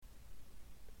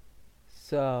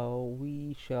So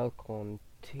we shall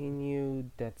continue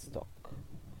Deadstock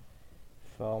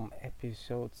from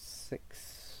episode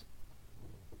 6.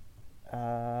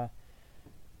 Uh,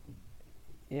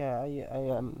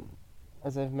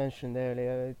 as I've mentioned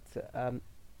earlier, I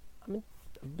mean,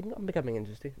 I'm becoming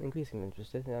interested, increasingly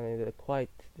interested. I mean, they're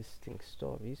quite distinct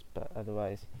stories, but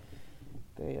otherwise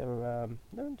they're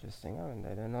interesting, aren't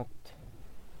they? They're not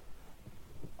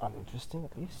uninteresting,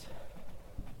 at least.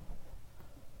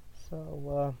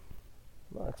 So,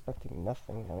 not expecting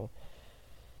nothing. I mean,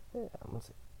 we'll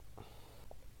see.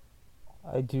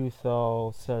 I do,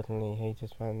 though, certainly hate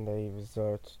it when they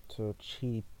resort to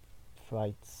cheap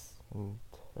fights and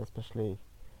especially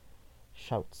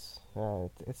shouts.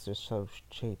 It's just so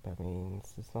cheap. I mean,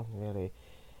 it's not really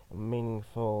a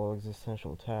meaningful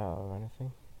existential terror or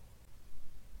anything.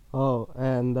 Oh,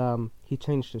 and he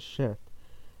changed his shirt.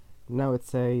 Now it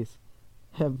says,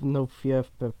 "Have no fear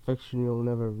of perfection. You'll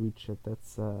never reach it."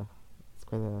 It's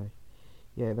quite a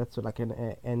yeah. That's like an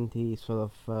anti sort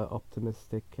of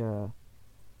optimistic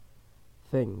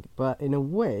thing, but in a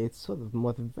way, it's sort of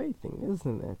motivating,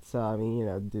 isn't it? So I mean,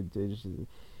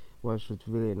 one should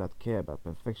really not care about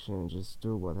perfection and just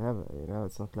do whatever.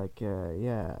 It's not like there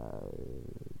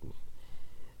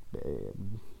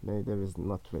is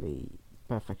not really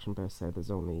perfection per se.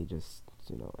 There's only just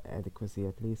adequacy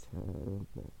at least.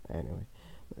 Anyway,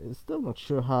 still not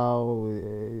sure how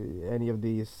any of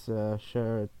these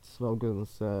shirt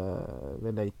slogans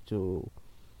relate to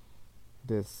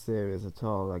this series at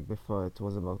all. Like before, it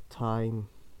was about time,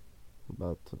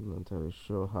 but I'm not entirely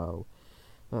sure how.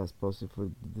 I suppose if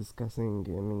we're discussing,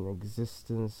 I mean,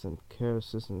 existence and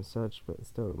curses and such, but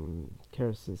still,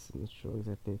 curses, I'm not sure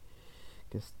exactly.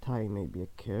 Guess time may be a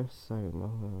curse, I don't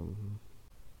know.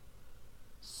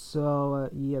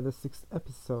 Yeah, the sixth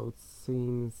episode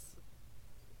seems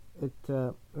it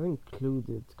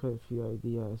included quite a few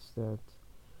ideas that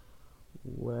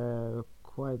were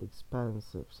quite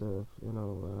expansive. So,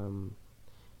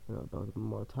 about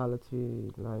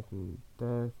mortality, life and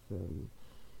death, and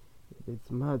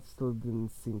its math still didn't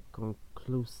seem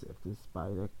conclusive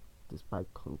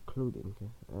despite concluding.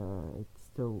 It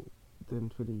still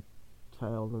didn't really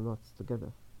tie all the knots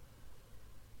together.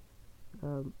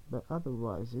 But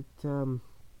otherwise, it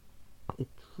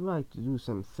tried to do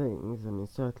some things. I mean,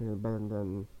 certainly better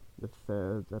than the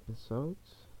third episode,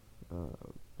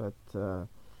 but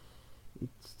it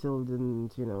still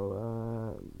didn't,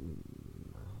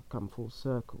 come full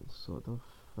circle, sort of.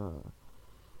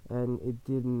 And it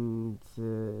didn't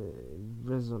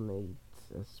resonate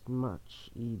as much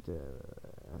either.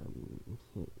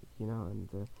 And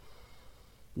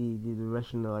the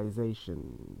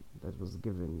rationalization that was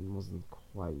given wasn't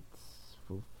quite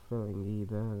fulfilling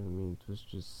either. I mean, it was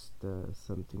just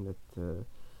something that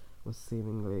was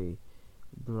seemingly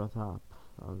brought up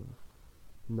out of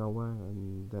nowhere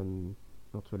and then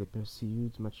not really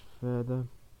pursued much further.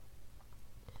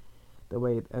 The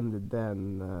way it ended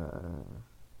then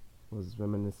was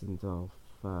reminiscent of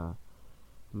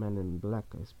Men in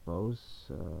Black, I suppose,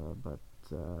 but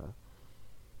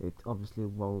it obviously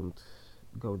won't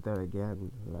go there again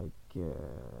like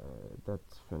that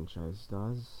franchise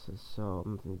does. So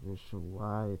I'm not even sure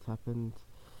why it happened.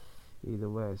 Either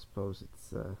way, I suppose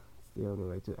it's the only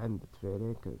way to end it,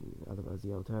 really. 'Cause otherwise,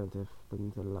 the alternative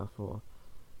didn't allow for,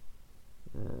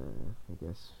 I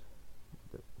guess,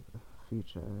 the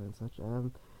future and such.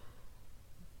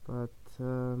 But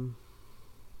hmm,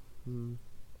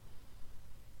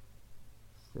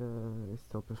 I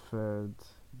still preferred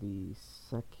the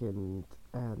second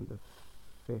and the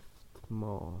fifth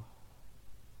more.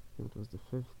 I think it was the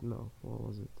fifth. No, what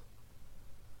was it?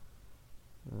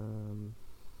 Um,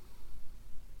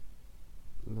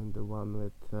 and then the one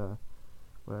with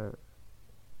where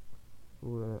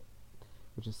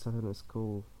which is set in a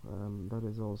school. That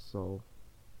was also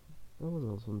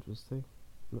interesting.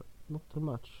 Not too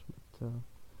much, but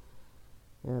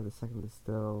yeah, the second is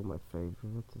still my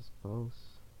favorite, I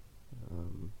suppose.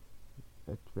 Um,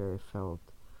 it really felt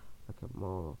like a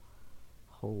more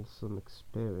wholesome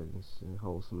experience,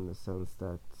 wholesome in the sense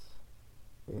that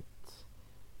it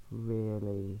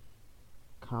really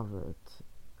covered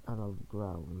a lot of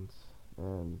ground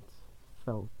and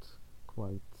felt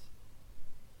quite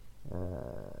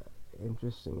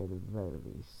interesting at the very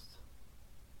least.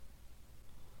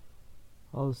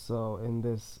 Also, in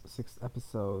this sixth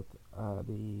episode,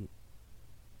 the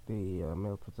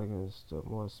male protagonist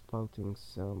was spouting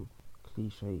some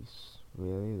cliches,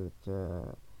 really,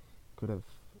 that could have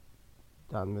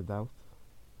done without,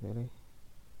 really.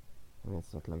 I mean,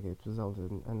 it's not like it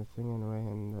resulted in anything anyway,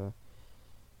 and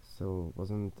so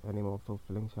wasn't any more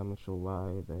fulfilling. So I'm not sure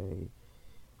why they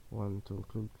want to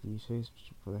include cliches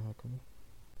for the heck of it.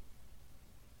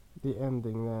 The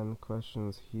ending then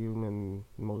questions human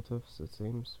motives, it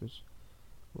seems, which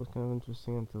was kind of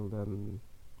interesting until then.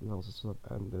 It also sort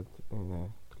of ended in a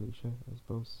cliche, I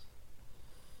suppose.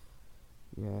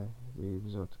 Yeah, we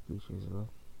resort to cliches a lot.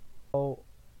 Oh,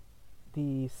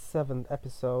 the 7th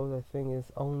episode, I think,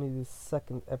 is only the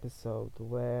second episode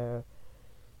where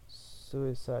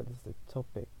suicide is the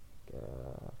topic.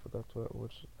 I forgot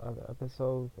which other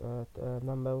episode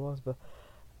number was, but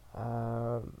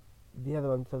the other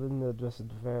one didn't address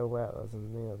it very well, as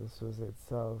in, the suicide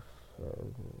itself.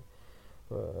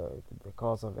 The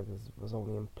cause of it was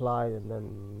only implied, and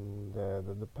then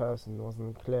the person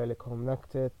wasn't clearly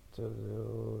connected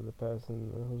to the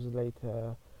person who's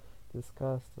later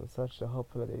discussed and such. So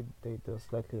hopefully they do a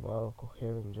slightly more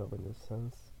coherent job in this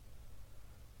sense,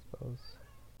 I suppose.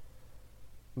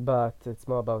 But it's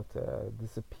more about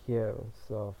disappearance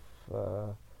of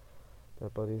their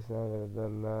bodies rather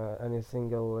than any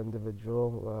single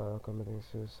individual committing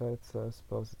suicide. So I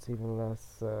suppose it's even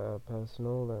less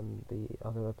personal than the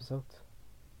other episode.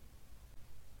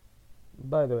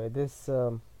 By the way, this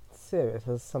series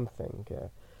has something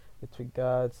with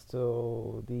regards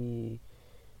to the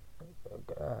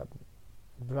uh,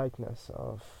 brightness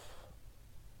of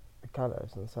the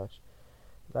colors and such.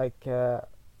 Like,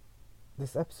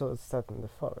 this episode is set in the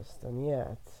forest, and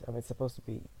yet, it's supposed to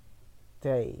be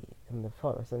day in the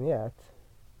forest, and yet,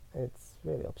 it's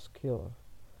really obscure,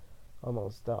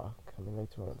 almost dark.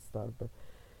 Later on it's dark, but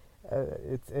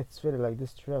it's really like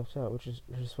this throughout, which is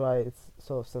why it's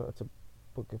sort of similar to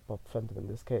Book of Bob Fenton in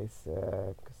this case,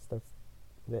 because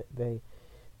they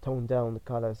tone down the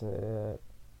colors there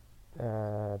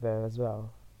as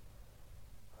well.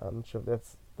 I'm not sure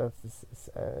if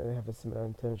they have a similar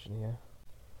intention here.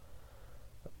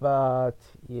 But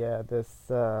yeah, this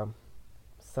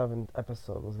 7th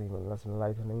episode was even less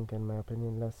enlightening, in my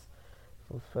opinion, less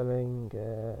fulfilling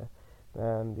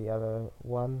than the other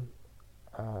one.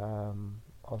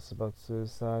 Also about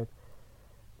suicide.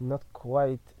 Not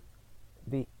quite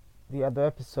the other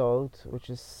episode, which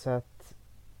is set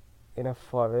in a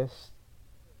forest,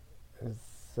 is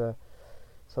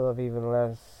sort of even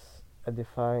less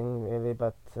edifying, really.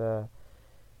 But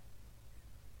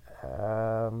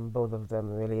both of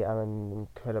them really are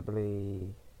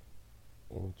incredibly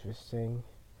interesting.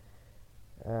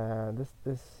 This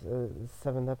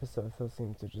 7th episode so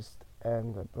seemed to just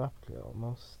end abruptly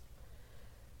almost.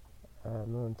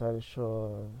 I'm not entirely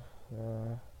sure.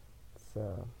 It's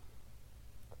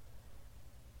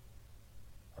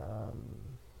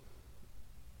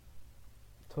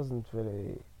it wasn't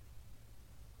really.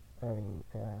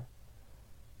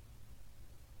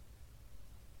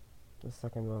 The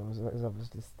second one is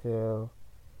obviously still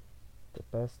the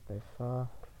best by far,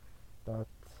 but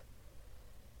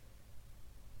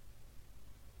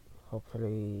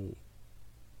hopefully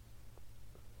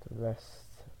the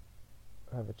rest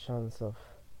have a chance of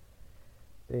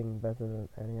being better than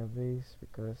any of these,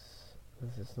 because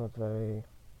this is not very,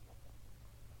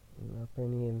 in my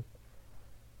opinion,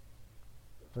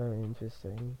 very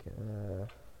interesting.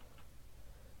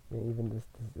 Even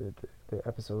the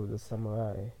episode of the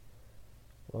samurai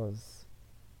was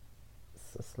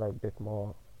a slight bit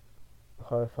more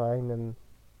horrifying than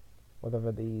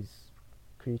whatever these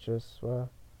creatures were.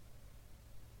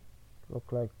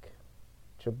 Looked like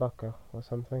Chewbacca or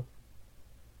something,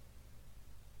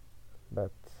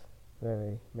 but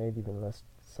really made even less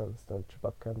sense than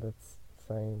Chewbacca, and that's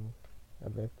saying a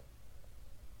bit.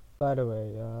 By the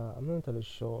way, I'm not entirely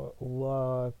sure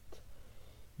what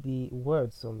the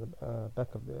words on the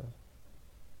back of the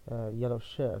yellow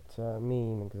shirt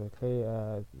mean exactly.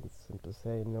 It seems to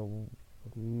say no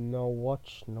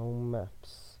watch, no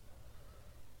maps.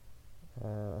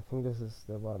 I think this is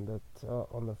the one that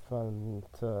on the front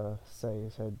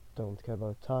says I don't care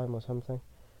about time or something.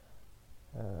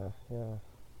 Yeah.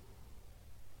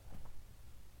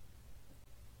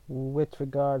 With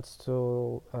regards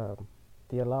to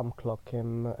the alarm clock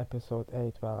in episode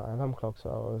 8, well, alarm clocks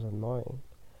are always annoying,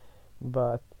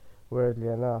 but weirdly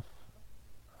enough,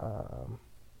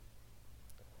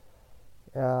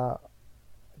 yeah,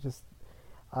 just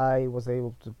I was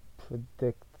able to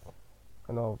predict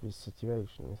an obvious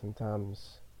situation.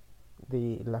 Sometimes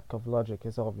the lack of logic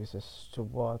is obvious as to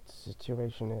what the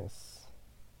situation is.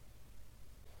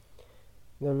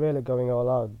 They're really going all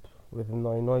out with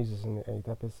noises in the 8th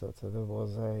episode. So there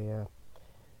was an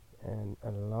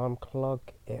alarm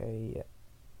clock, a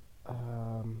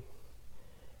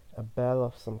bell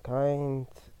of some kind,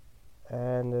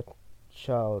 and a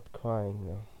child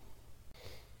crying.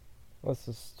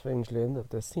 Also, strangely enough,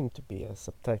 there seemed to be a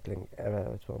subtitling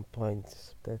error at one point.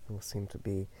 Subtitles seemed to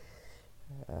be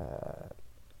uh,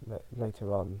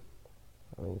 later on.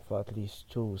 I mean, for at least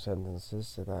two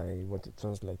sentences that I wanted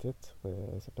translated,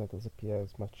 where subtitles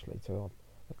appears much later on,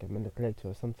 like a minute later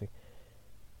or something.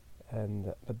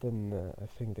 And but then I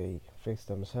think they fixed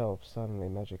themselves suddenly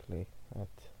magically at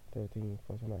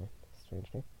 13:49.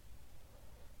 Strangely,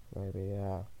 maybe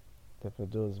the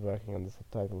producer's working on the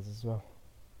subtitles as well.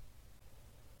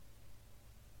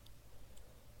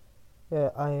 Yeah,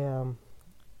 I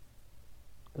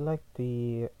like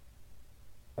the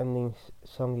ending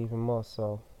song even more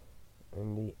so.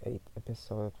 In the 8th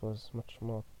episode, it was much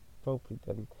more appropriate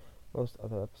than most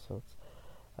other episodes.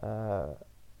 Uh,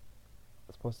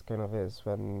 I suppose it kind of is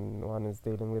when one is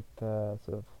dealing with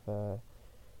sort of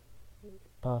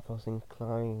pathos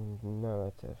inclined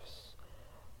narratives.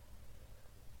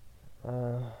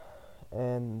 Uh,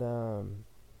 and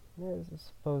yes, I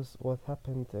suppose what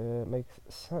happened makes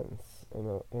sense in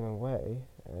a way.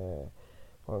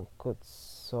 One could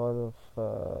sort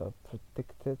of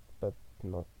predict it, but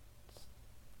not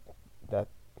that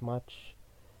much.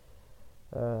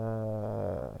 I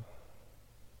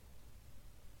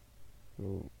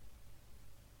mean,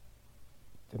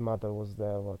 the mother was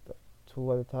there what two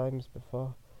other times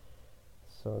before,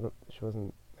 so she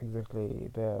wasn't exactly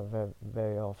there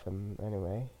very often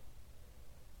anyway.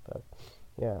 But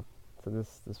yeah, so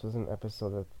this was an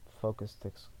episode that focused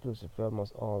exclusively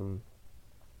almost on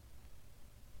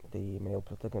the male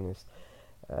protagonist.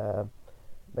 Uh,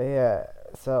 but yeah,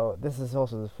 so this is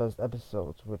also the first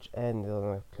episode which ended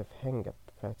on a cliffhanger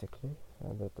practically,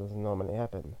 and that doesn't normally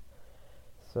happen.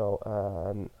 So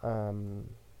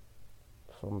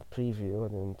from a preview, I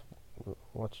didn't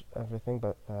watch everything,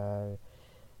 but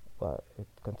well, it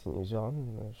continues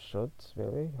on. It should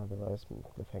really, otherwise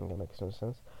cliffhanger makes no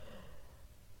sense.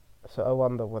 So I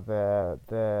wonder whether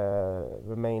the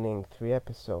remaining three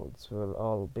episodes will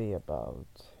all be about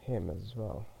him as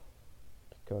well,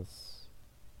 because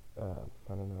I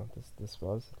don't know. This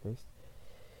was at least.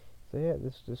 So yeah,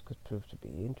 this could prove to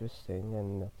be interesting,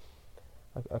 and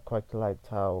I quite liked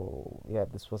how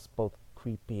this was both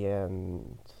creepy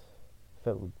and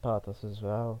filled with pathos as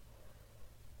well.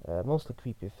 Mostly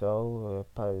creepy though.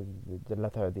 The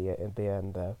letter at the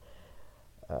end there.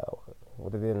 Uh,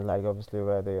 what I didn't like obviously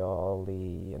were all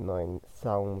the annoying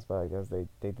sounds, but I guess they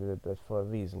did that for a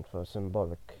reason, for a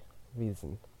symbolic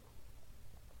reason.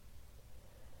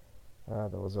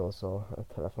 There was also a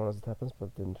telephone as it happens,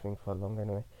 but didn't ring for long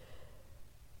anyway.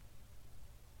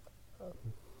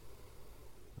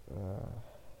 Uh,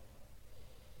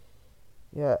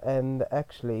 yeah, and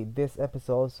actually, this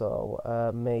episode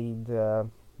also made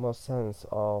more sense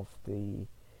of the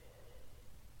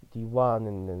one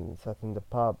in set in the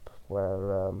pub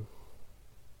where,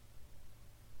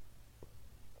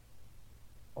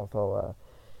 although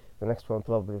the next one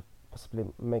probably possibly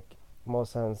make more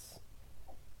sense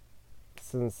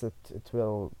since it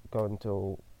will go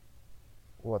into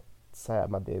what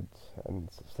Sama did, and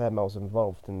Sama was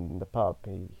involved in the pub.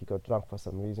 He got drunk for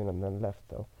some reason and then left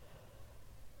though.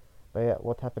 But yeah,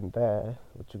 what happened there,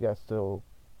 with regards to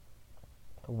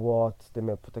what the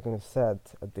male protagonist said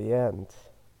at the end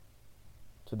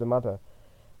to the mother,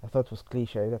 I thought it was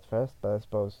cliched at first, but I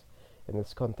suppose in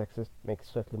this context it makes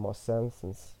slightly more sense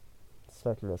and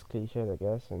slightly less cliched, I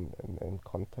guess, in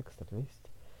context at least.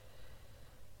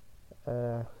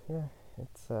 Yeah,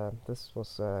 it's this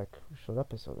was a crucial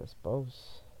episode, I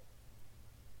suppose.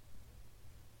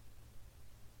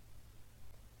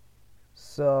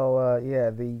 So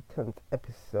yeah, the 10th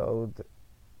episode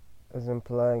is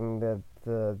implying that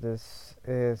this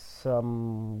is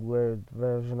some weird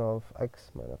version of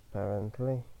X-Men,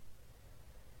 apparently.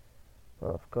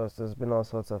 Well, of course, there's been all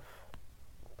sorts of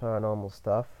paranormal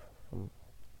stuff, from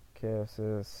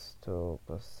cases to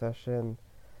possession.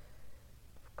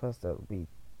 Of course, there will be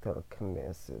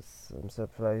telekinesis. I'm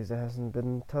surprised there hasn't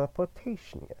been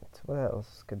teleportation yet. What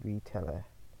else could we tell her?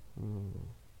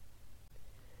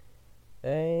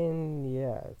 And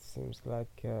yeah, it seems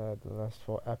like the last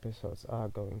four episodes are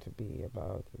going to be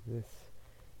about this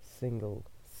single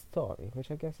story, which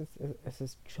I guess is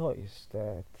his choice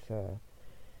that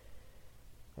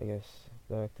I guess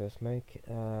directors make.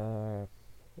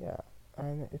 Yeah,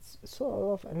 and it's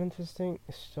sort of an interesting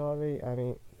story. I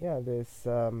mean, yeah, there's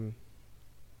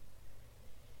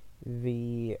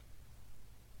the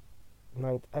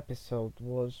ninth episode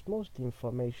was mostly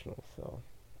informational, so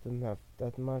didn't have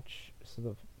that much sort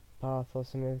of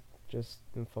pathos in it, just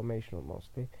informational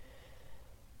mostly.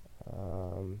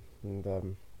 And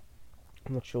I'm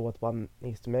not sure what one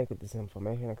needs to make with this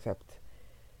information, except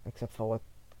for what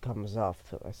comes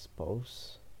after, I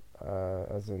suppose.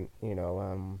 As in,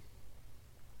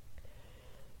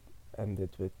 ended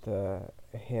with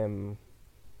him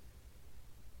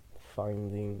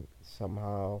finding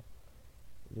somehow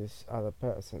this other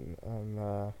person, and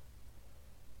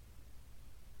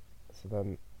so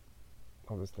then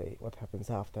obviously what happens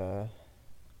after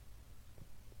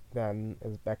then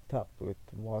is backed up with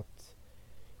what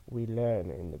we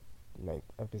learn in the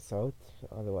ninth episode.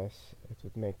 Otherwise, it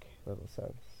would make little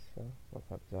sense. So what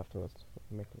happens afterwards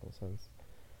would make little sense.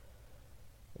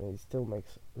 I mean, it still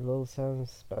makes little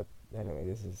sense, but anyway,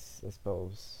 this is, I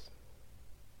suppose,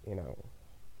 you know,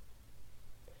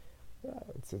 yeah,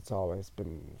 it's always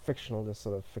been fictional, this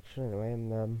sort of fiction anyway,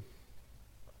 and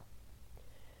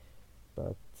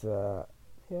but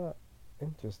yeah,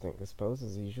 interesting, I suppose,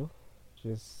 as usual.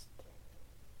 Just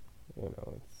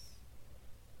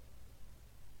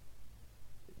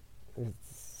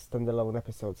it's standalone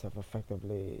episodes have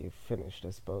effectively finished,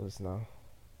 I suppose, now,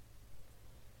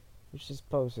 which I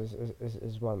suppose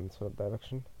is one sort of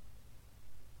direction.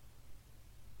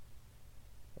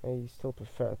 I still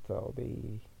prefer though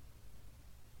the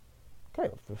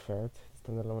kind of preferred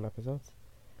standalone episodes,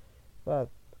 but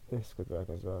this could work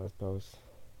as well, I suppose.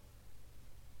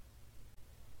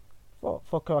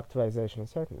 For characterization, it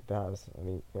certainly does. I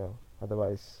mean,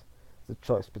 otherwise, the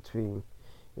choice between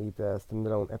either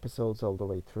standalone episodes all the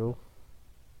way through,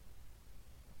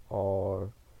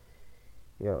 or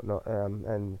no,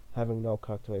 and having no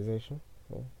characterization,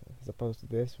 as opposed to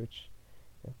this, which,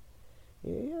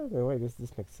 in a way, this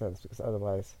makes sense, because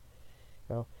otherwise,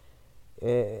 you know,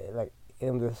 like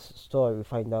in this story, we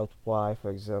find out why,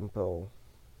 for example,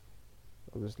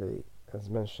 obviously, as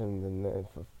mentioned in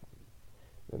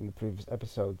the previous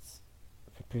episode,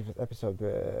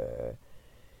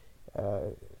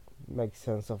 makes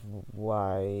sense of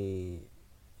why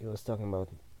he was talking about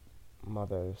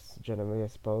mothers generally, I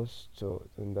suppose. So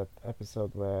in that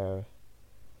episode where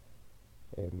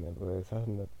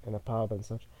in a pub and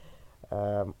such,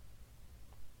 and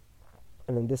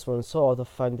then this one sort of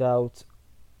find out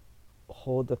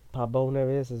who the pub owner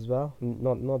is as well.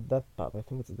 Not that pub. I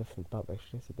think it's a different pub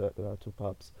actually. So there are two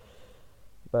pubs,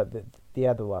 but the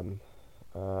other one,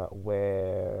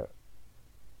 where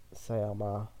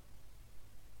Sayama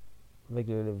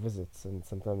regularly visits, and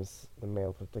sometimes the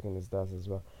male protagonist does as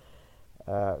well.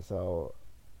 So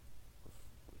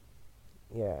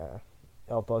yeah,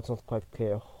 although it's not quite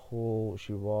clear who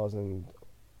she was and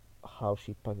how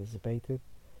she participated,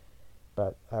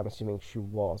 but I'm assuming she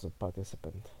was a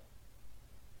participant.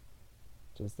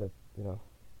 Just that,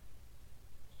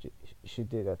 she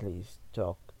did at least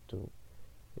talk to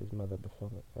his mother before.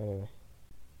 But anyway,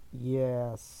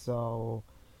 yeah. So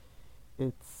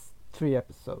it's 3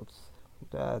 episodes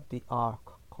that the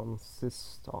arc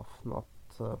consists of, not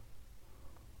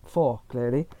 4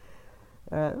 clearly.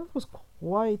 That was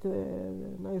quite a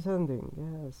nice ending.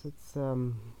 Yes, it's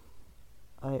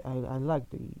I like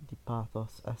the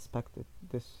pathos aspect.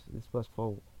 This was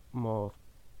for more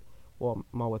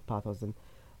more with pathos than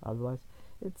otherwise.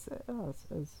 It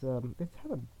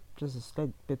had just a slight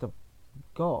bit of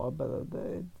gore, but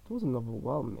it wasn't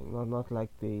overwhelming. Not like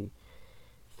the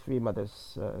Three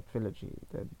Mothers trilogy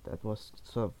that was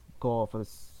sort of gore for the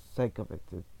sake of it,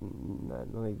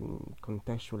 not even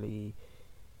contextually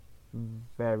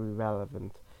very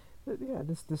relevant. But yeah,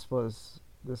 this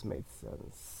made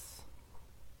sense.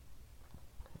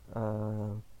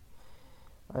 Uh,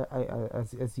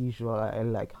 as usual, I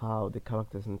like how the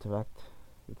characters interact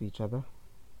with each other.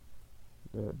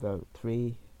 The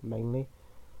three mainly,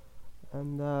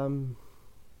 and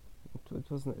it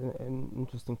was an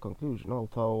interesting conclusion.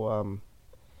 Although,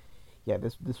 yeah,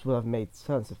 this would have made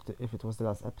sense if it was the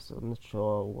last episode. I'm not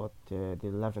sure what the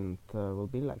 11th will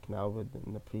be like now. But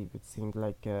in the preview, it seemed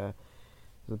like it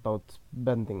was about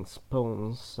bending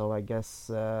spoons. So I guess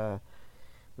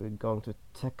we're going to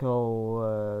tackle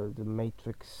the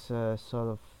Matrix sort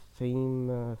of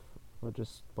theme for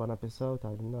just one episode. I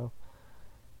don't know.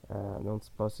 I don't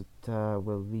suppose it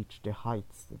will reach the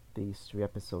heights that these 3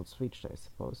 episodes reached. I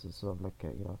suppose it's sort of like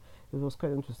it was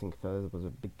quite interesting. Because it was a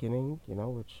beginning,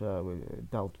 which we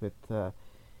dealt with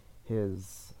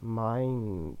his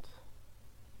mind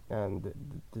and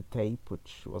the tape,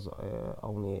 which was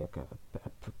only like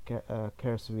a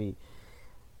cursory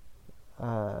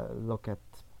look at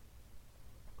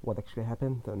what actually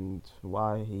happened and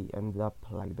why he ended up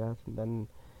like that, and then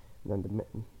the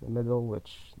middle,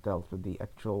 which dealt with the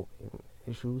actual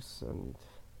issues and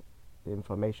the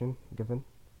information given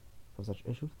for such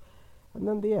issues, and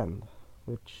then the end,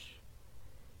 which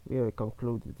really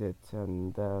concluded it.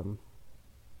 And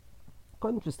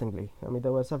quite interestingly, I mean,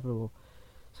 there were several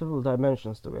several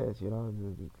dimensions to it.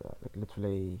 Like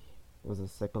literally, there was a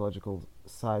psychological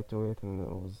side to it, and it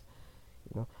was,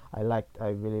 I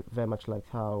really very much liked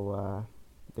how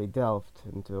they delved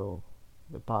into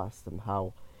the past and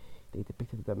how they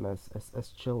depicted them as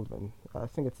children. I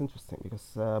think it's interesting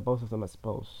because both of them, I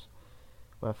suppose,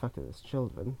 were affected as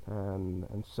children,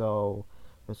 and so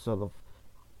they're sort of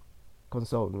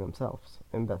consoling themselves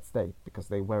in that state because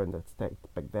they were in that state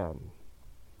back then,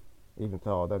 even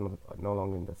though they're no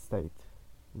longer in that state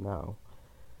now.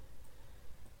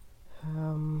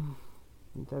 Um,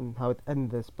 and then how it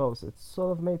ended, I suppose, it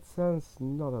sort of made sense,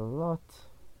 not a lot,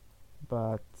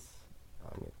 but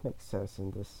I mean, it makes sense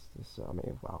in this. I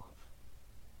mean, wow,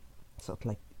 it's not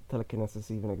like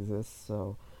telekinesis even exists,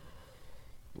 so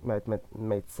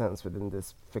made sense within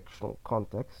this fictional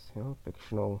context,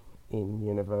 fictional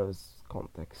in-universe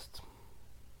context.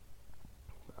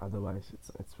 Otherwise,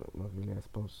 it's not really, I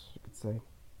suppose you could say.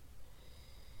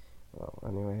 Well,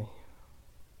 anyway,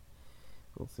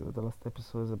 we'll see what the last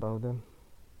episode is about then.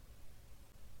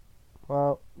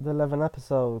 Well, the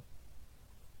 11th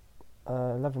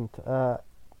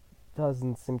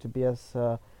doesn't seem to be as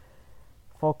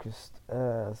focused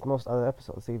as most other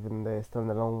episodes, even the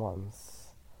standalone ones.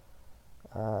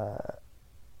 It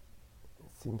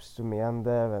seems to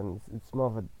meander, and it's more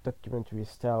of a documentary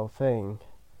style thing.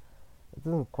 It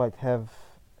doesn't quite have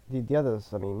the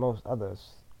others. I mean, most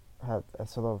others had a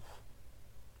sort of,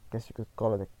 I guess you could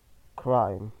call it a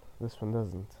crime. This one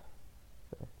doesn't.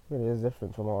 It really is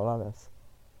different from all others.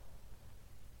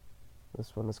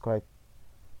 This one is quite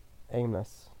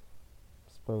aimless.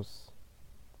 I suppose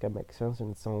it can make sense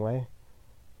in some way.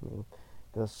 I mean,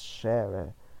 it does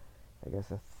share I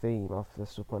guess a theme of the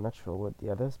supernatural with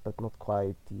the others, but not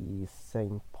quite the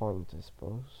same point, I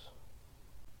suppose.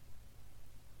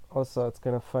 Also, it's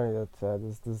kind of funny that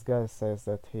this guy says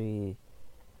that he's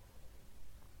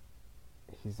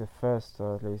the first,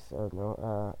 or at least I don't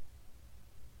know.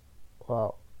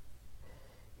 Well,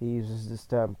 he uses this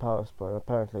term power spot.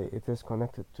 Apparently, it is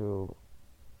connected to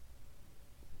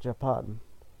Japan,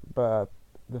 but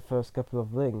the first couple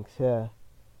of links, yeah,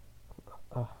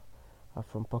 are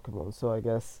from Pokemon. So I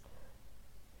guess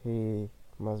he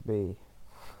must be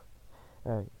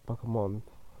Pokemon,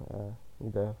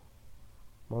 either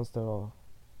monster or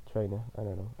trainer. I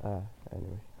don't know.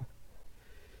 Anyway.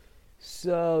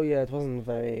 So yeah, it wasn't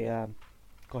very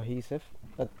cohesive,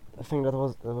 but I think that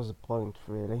was the point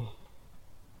really.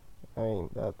 I mean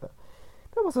there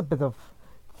was a bit of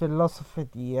philosophy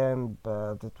at the end,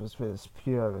 but it was really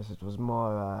spurious. It was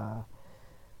more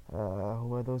who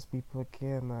were those people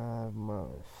again? I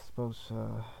suppose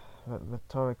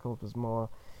rhetorical. It was more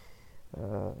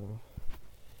I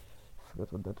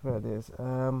forgot what that word is.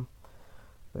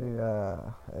 At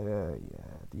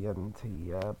the end,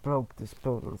 he broke the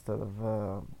spoon instead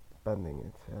of bending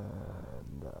it,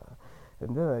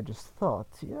 and then I just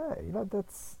thought, yeah,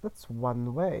 that's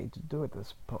one way to do it, I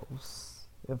suppose.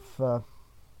 If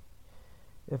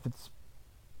it's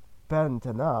bent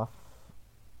enough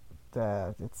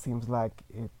that it seems like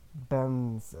it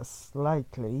bends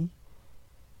slightly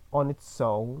on its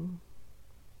own,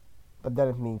 but then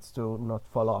it needs to not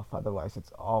fall off. Otherwise,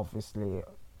 it's obviously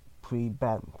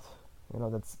pre-bent.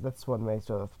 That's one way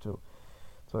sort of to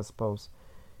I suppose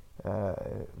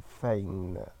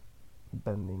feign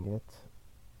bending it.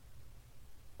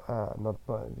 Not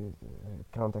it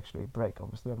can't actually break,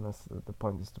 obviously, unless the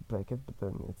point is to break it. But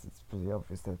then it's pretty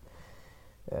obvious that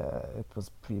it was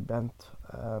pre-bent.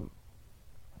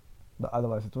 But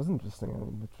otherwise, it was interesting. I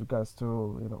mean, with regards to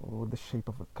what the shape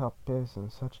of a cup is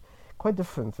and such. Quite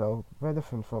different though, very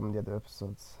different from the other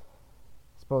episodes.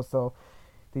 I suppose though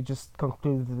they just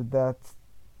concluded with that,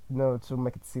 to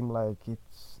make it seem like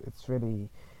it's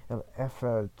really an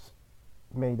effort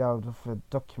made out of a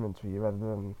documentary rather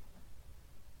than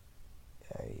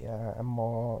a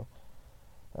more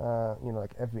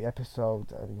like every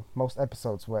episode. I mean, most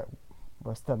episodes were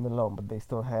standalone, but they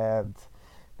still had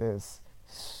this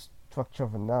structure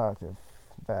of a narrative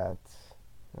that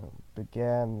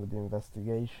began with the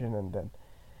investigation and then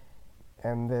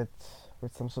ended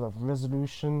with some sort of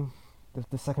resolution.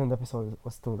 The second episode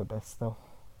was still the best, though.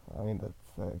 I mean, that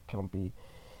can't be.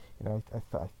 I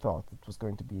thought it was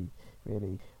going to be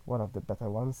really one of the better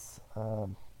ones.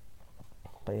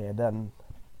 But yeah, then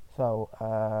there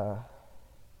were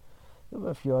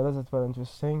a few others that were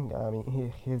interesting. I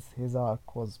mean, his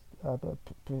arc was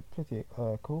pretty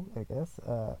cool, I guess.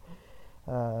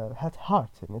 Had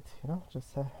heart in it,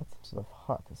 just had some sort of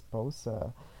heart, I suppose.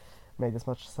 Made as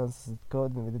much sense as it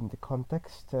could within the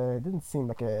context. It didn't seem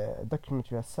like a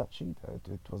documentary as such either.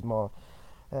 It was more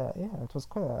yeah, it was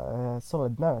quite a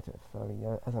solid narrative. I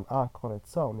mean, as an arc on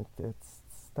its own, it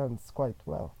stands quite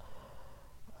well.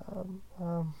 Um,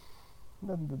 um,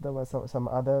 then there were some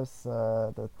others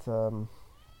that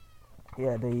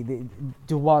yeah,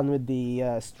 the one with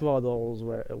the straw dolls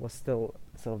was still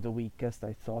sort of the weakest.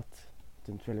 I thought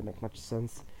didn't really make much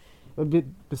sense. A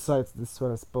bit besides this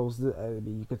one, I suppose. I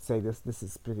mean, you could say this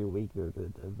is pretty weak,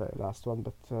 the very last one,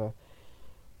 but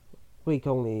weak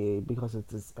only because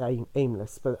it is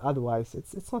aimless. But otherwise,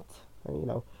 it's not. You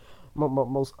know,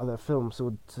 most other films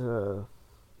would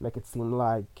make it seem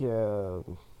like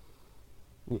you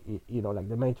know, like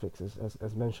The Matrix,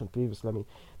 as mentioned previously. I mean,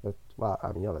 that well,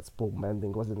 I mean, you know, that spoon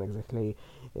bending wasn't exactly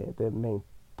the main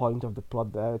point of the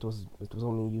plot there. It was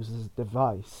only used as a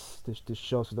device to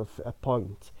show sort of a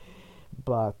point,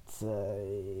 but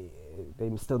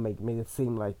they still made it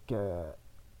seem like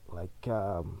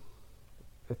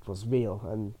it was real,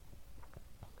 and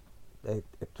it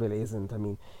really isn't. I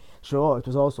mean, sure, it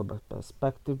was also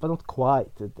perspective, but not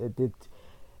quite. It did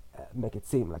make it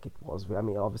seem like it was. I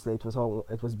mean, obviously, it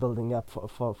was building up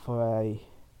for a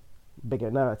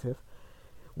bigger narrative,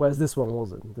 whereas this one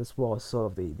wasn't. This was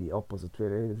sort of the opposite,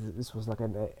 really. This was like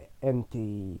an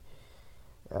anti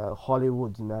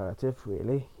Hollywood narrative,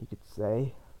 really, you could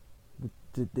say.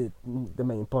 The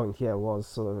main point here was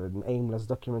sort of an aimless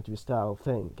documentary style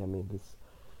thing. I mean,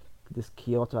 this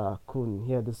Kyoto Kun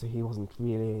here, he wasn't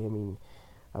really. I mean,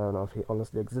 I don't know if he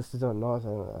honestly existed or not.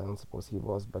 I don't suppose he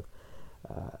was, but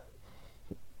uh,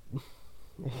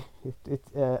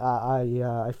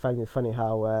 I find it funny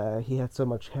how he had so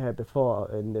much hair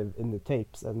before in the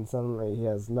tapes, and suddenly he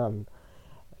has none.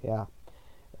 Yeah,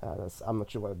 I'm not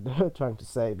sure what they're trying to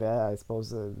say there. I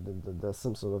suppose there's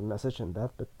some sort of message in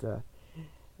that, but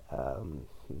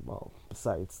well,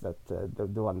 besides that,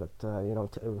 the one that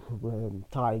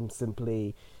time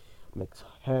simply makes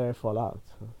hair fall out.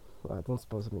 Well, I don't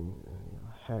suppose. I mean,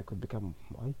 hair could become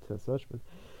white as such, but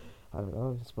I don't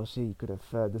know. I suppose he could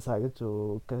have decided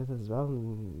to cut it as well.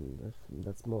 If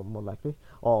that's more likely.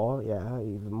 Or yeah,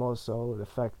 even more so, the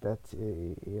fact that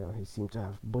he seemed to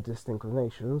have Buddhist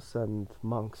inclinations, and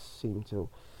monks seem to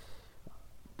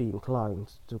be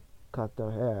inclined to cut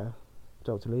their hair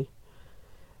totally.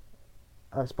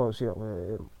 I suppose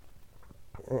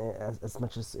as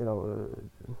much as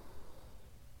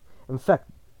in fact,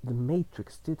 the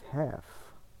Matrix did have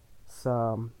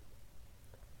some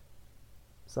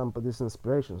Buddhist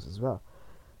inspirations as well.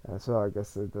 So I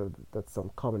guess that's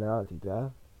some commonality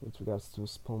there with regards to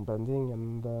spoon bending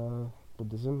and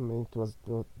Buddhism. I mean,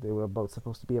 they were both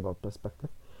supposed to be about perspective,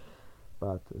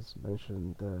 but as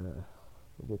mentioned,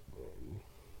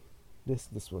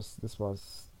 this was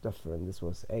different. This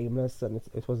was aimless, and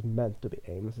it was meant to be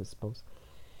aimless, I suppose.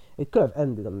 It could have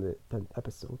ended on the 10th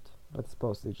episode, but I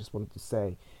suppose they just wanted to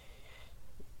say,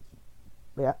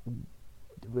 yeah,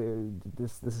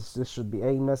 this should be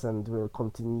aimless, and we'll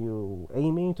continue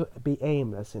aiming to be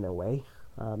aimless in a way.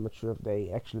 I'm not sure if they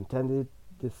actually intended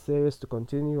this series to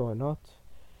continue or not,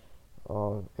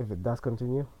 or if it does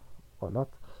continue or not.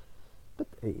 But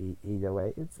either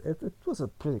way, it was a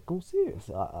pretty cool series.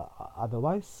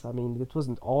 Otherwise, I mean, it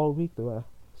wasn't all weak. There were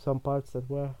some parts that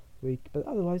were weak, but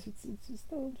otherwise, it's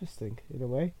still interesting in a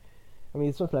way. I mean,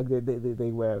 it's not like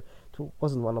they were. It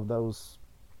wasn't one of those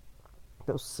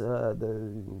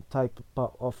the type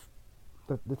of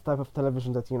the type of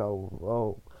television that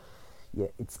oh yeah,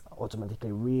 it's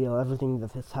automatically real, everything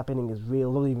that is happening is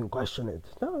real, don't even question it.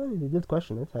 No, they did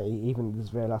question it. Even this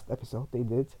very last episode they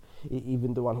did.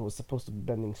 Even the one who was supposed to be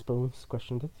bending spoons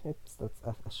questioned it.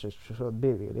 That's should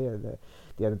be really.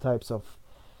 The other types of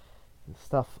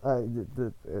stuff,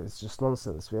 it's just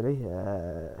nonsense, really.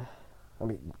 I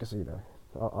mean, because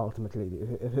ultimately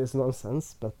it is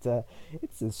nonsense, but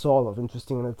it's a sort of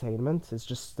interesting entertainment. It's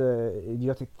just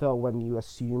idiotic though when you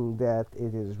assume that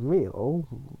it is real.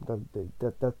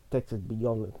 That takes it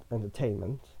beyond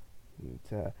entertainment.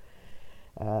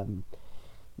 And,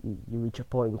 you reach a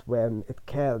point when it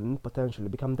can potentially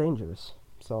become dangerous.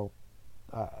 So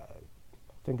I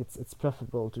think it's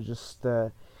preferable to just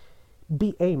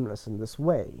be aimless in this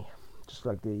way, just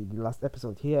like the last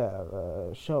episode here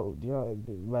showed.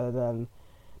 Rather than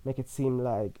make it seem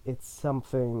like it's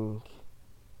something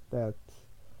that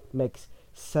makes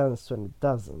sense when it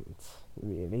doesn't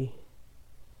really.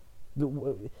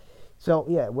 So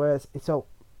yeah,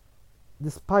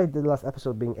 despite the last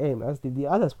episode being aimless, the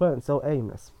others weren't so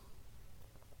aimless,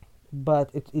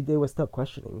 but they were still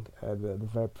questioning the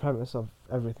very premise of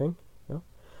everything, and,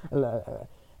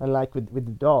 and like with the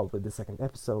doll with the second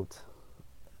episode.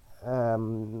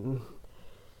 um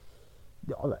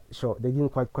Sure, they didn't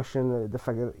quite question the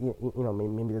fact that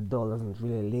maybe the doll doesn't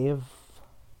really live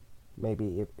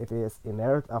maybe it is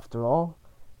inert after all.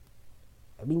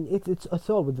 I mean, it's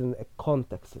all within a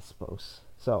context, I suppose.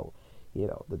 So,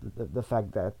 the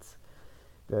fact that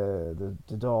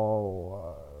the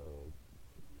doll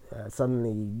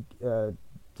suddenly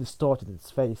distorted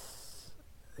its face,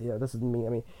 doesn't mean. I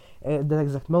mean, at that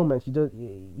exact moment, you don't.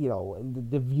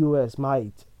 The viewers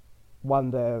might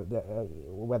wonder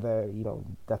whether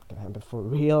that can happen for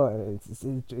real, and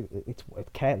it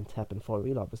can't happen for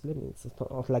real. Obviously, I mean, it's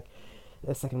not like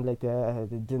a second later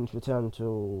it didn't return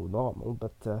to normal,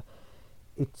 but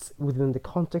it's within the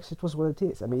context. It was what it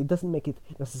is. I mean, it doesn't make it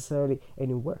necessarily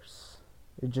any worse.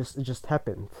 It just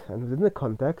happened, and within the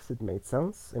context, it made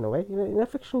sense in a way, in a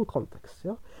fictional context.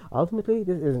 Ultimately,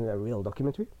 this isn't a real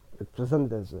documentary. It's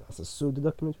presented as a pseudo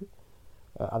documentary.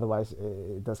 Otherwise,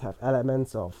 it does have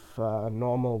elements of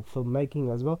normal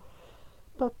filmmaking as well.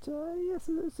 But yes,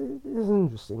 it is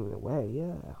interesting in a way.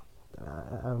 Yeah,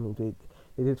 I mean,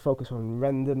 they did focus on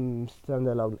random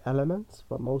standalone elements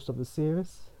for most of the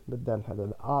series, but then had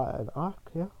an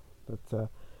arc. Yeah,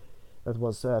 that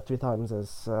was 3 times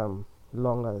as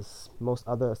long as most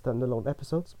other standalone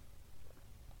episodes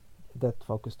that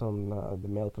focused on the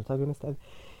male protagonist, and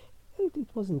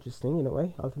it was interesting in a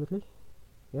way. Ultimately,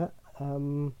 yeah.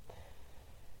 I've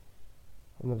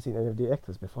never seen any of the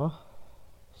actors before,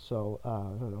 so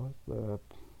I don't know.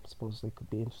 I suppose it could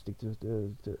be interesting to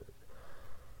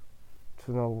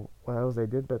know what else they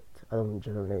did, but I don't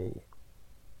generally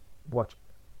watch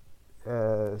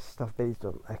stuff based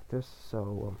on actors.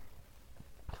 So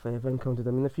if I ever encounter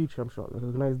them in the future, I'm sure I'll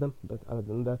recognize them. But other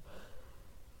than that,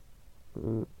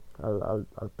 mm, I'll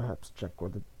perhaps check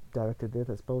what the director did.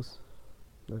 I suppose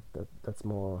that's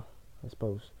more, I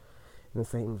suppose, in the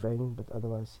same vein. But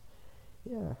otherwise,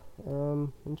 yeah,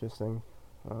 interesting.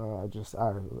 It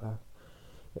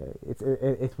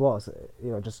was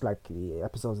just like the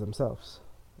episodes themselves.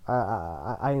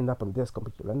 I end up on this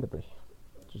completely randomly,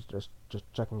 just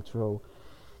checking through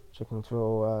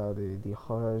the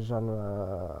horror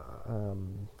genre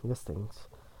listings,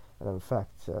 and in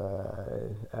fact,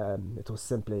 it was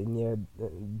simply near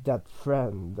that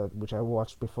friend that which I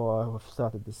watched before I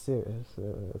started the series.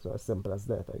 So as simple as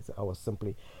that. I was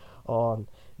simply on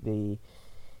the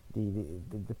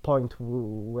the point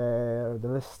where the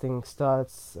listing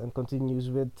starts and continues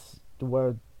with the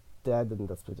word dead, and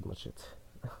that's pretty much it.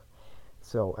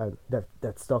 So, and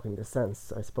that stock in the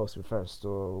sense, I suppose, refers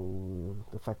to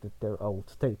the fact that they're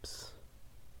old tapes.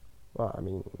 Well, I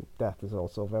mean, that is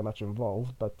also very much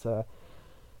involved, but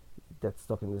that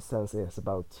stock in the sense is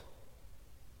about.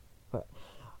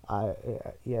 Uh,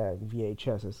 yeah,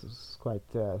 VHS is quite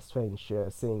strange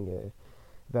seeing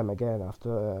them again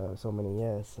after so many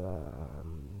years.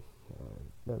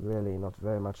 They're really not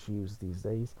very much used these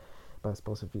days. But I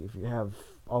suppose if you have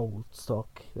old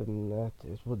stock, then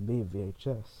it would be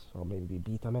VHS or maybe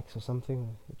Betamax or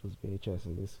something. It was VHS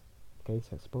in this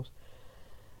case, I suppose.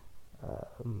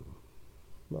 Um,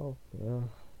 well, yeah.